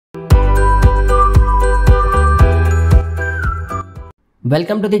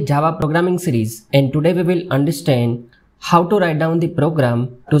Welcome to the Java programming series, and today we will understand how to write down the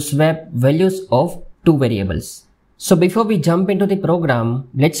program to swap values of two variables. So before we jump into the program,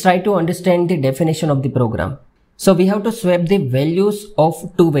 let's try to understand the definition of the program. So we have to swap the values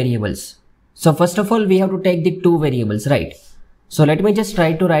of two variables. So first of all, we have to take the two variables, right? So let me just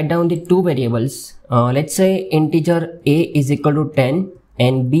try to write down the two variables. Let's say integer a is equal to 10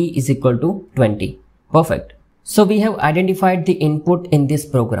 and b is equal to 20. Perfect. So we have identified the input in this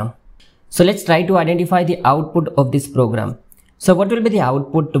program. So let's try to identify the output of this program. So what will be the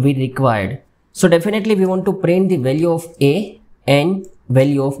output to be required? So definitely we want to print the value of a and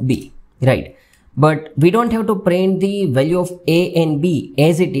value of b, right? But we don't have to print the value of a and b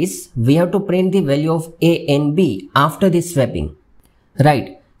as it is. We have to print the value of a and b after this swapping,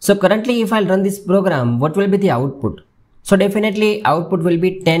 right? So currently if I'll run this program, what will be the output? So definitely output will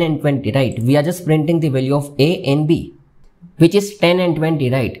be 10 and 20, right? We are just printing the value of a and b, which is 10 and 20,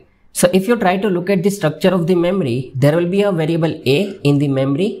 right? So if you try to look at the structure of the memory, there will be a variable a in the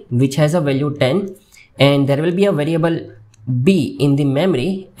memory which has a value 10, and there will be a variable b in the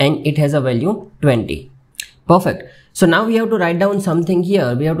memory and it has a value 20. Perfect. So now we have to write down something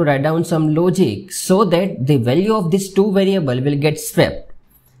here. We have to write down some logic so that the value of this two variable will get swapped.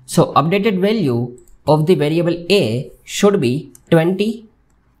 So updated value of the variable a should be 20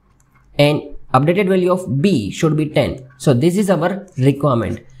 and updated value of b should be 10. So this is our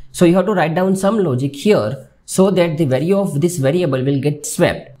requirement. So you have to write down some logic here so that the value of this variable will get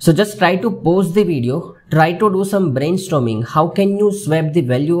swapped. So just try to pause the video, try to do some brainstorming. How can you swap the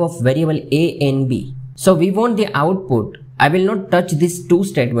value of variable a and b? So we want the output. I will not touch this two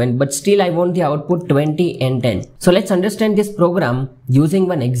statement, but still I want the output 20 and 10. So let's understand this program using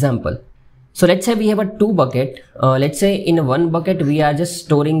one example. So let's say we have a two bucket. Let's say in one bucket we are just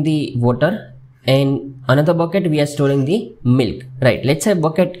storing the water and another bucket we are storing the milk, right? Let's say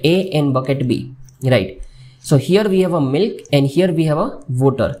bucket A and bucket B, right? So here we have a milk and here we have a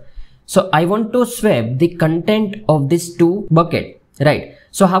water. So I want to swap the content of this two bucket, right?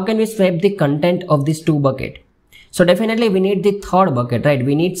 So how can we swap the content of this two bucket? So definitely we need the third bucket, right?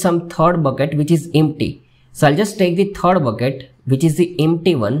 We need some third bucket which is empty. So I'll just take the third bucket which is the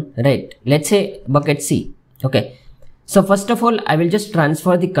empty one, right? Let's say bucket C. Okay. So first of all, I will just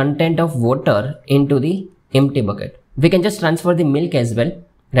transfer the content of water into the empty bucket. We can just transfer the milk as well,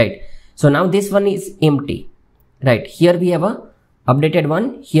 right? So now this one is empty, right? Here we have a updated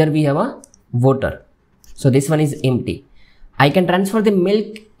one. Here we have a water. So this one is empty. I can transfer the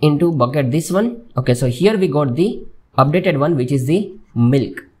milk into bucket this one. Okay. So here we got the updated one, which is the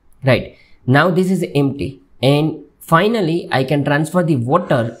milk, right? Now this is empty. And finally, I can transfer the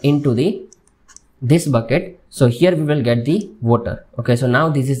water into this bucket. So here we will get the water. Okay, so now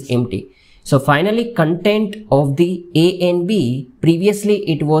this is empty. So finally, content of the A and B, previously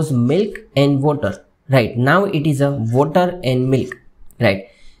it was milk and water, right? Now it is a water and milk, right?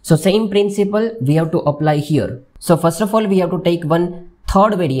 So same principle we have to apply here. So first of all, we have to take one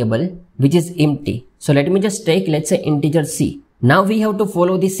third variable which is empty. So let me just take, let's say, integer C. Now we have to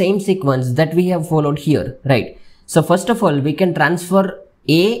follow the same sequence that we have followed here, right? So first of all, we can transfer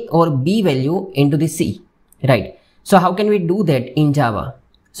A or B value into the C, right? So how can we do that in Java?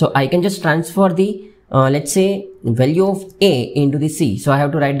 So I can just transfer the, let's say, value of A into the C. So I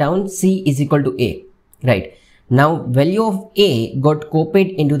have to write down C is equal to A, right? Now value of A got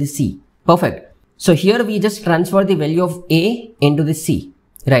copied into the C. Perfect. So here we just transfer the value of A into the C,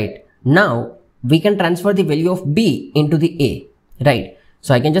 right? Now we can transfer the value of B into the A, right?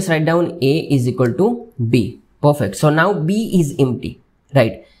 So I can just write down A is equal to B. Perfect. So now B is empty,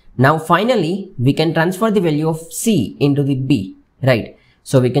 right? Now finally, we can transfer the value of C into the B, right?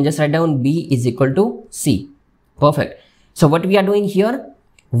 So we can just write down B is equal to C. Perfect. So what we are doing here,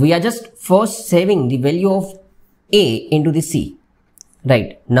 we are just first saving the value of A into the C,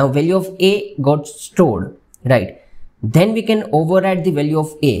 right? Now value of A got stored, right? Then we can override the value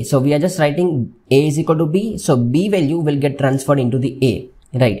of A. So we are just writing A is equal to B. So B value will get transferred into the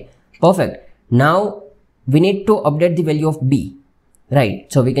A, right? Perfect. Now we need to update the value of B, right?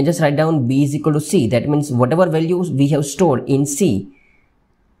 So we can just write down B is equal to C. That means whatever values we have stored in C,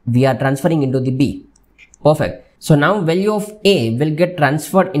 we are transferring into the B. Perfect. So now value of A will get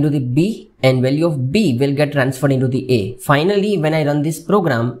transferred into the B and value of B will get transferred into the A. Finally, when I run this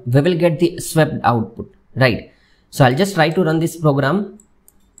program, we will get the swapped output, right? So I'll just try to run this program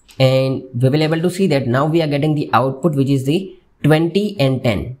and we will able to see that now we are getting the output, which is the 20 and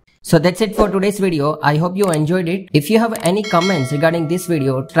 10. So that's it for today's video. I hope you enjoyed it. If you have any comments regarding this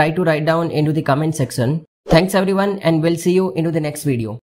video, try to write down into the comment section. Thanks everyone, and we'll see you into the next video.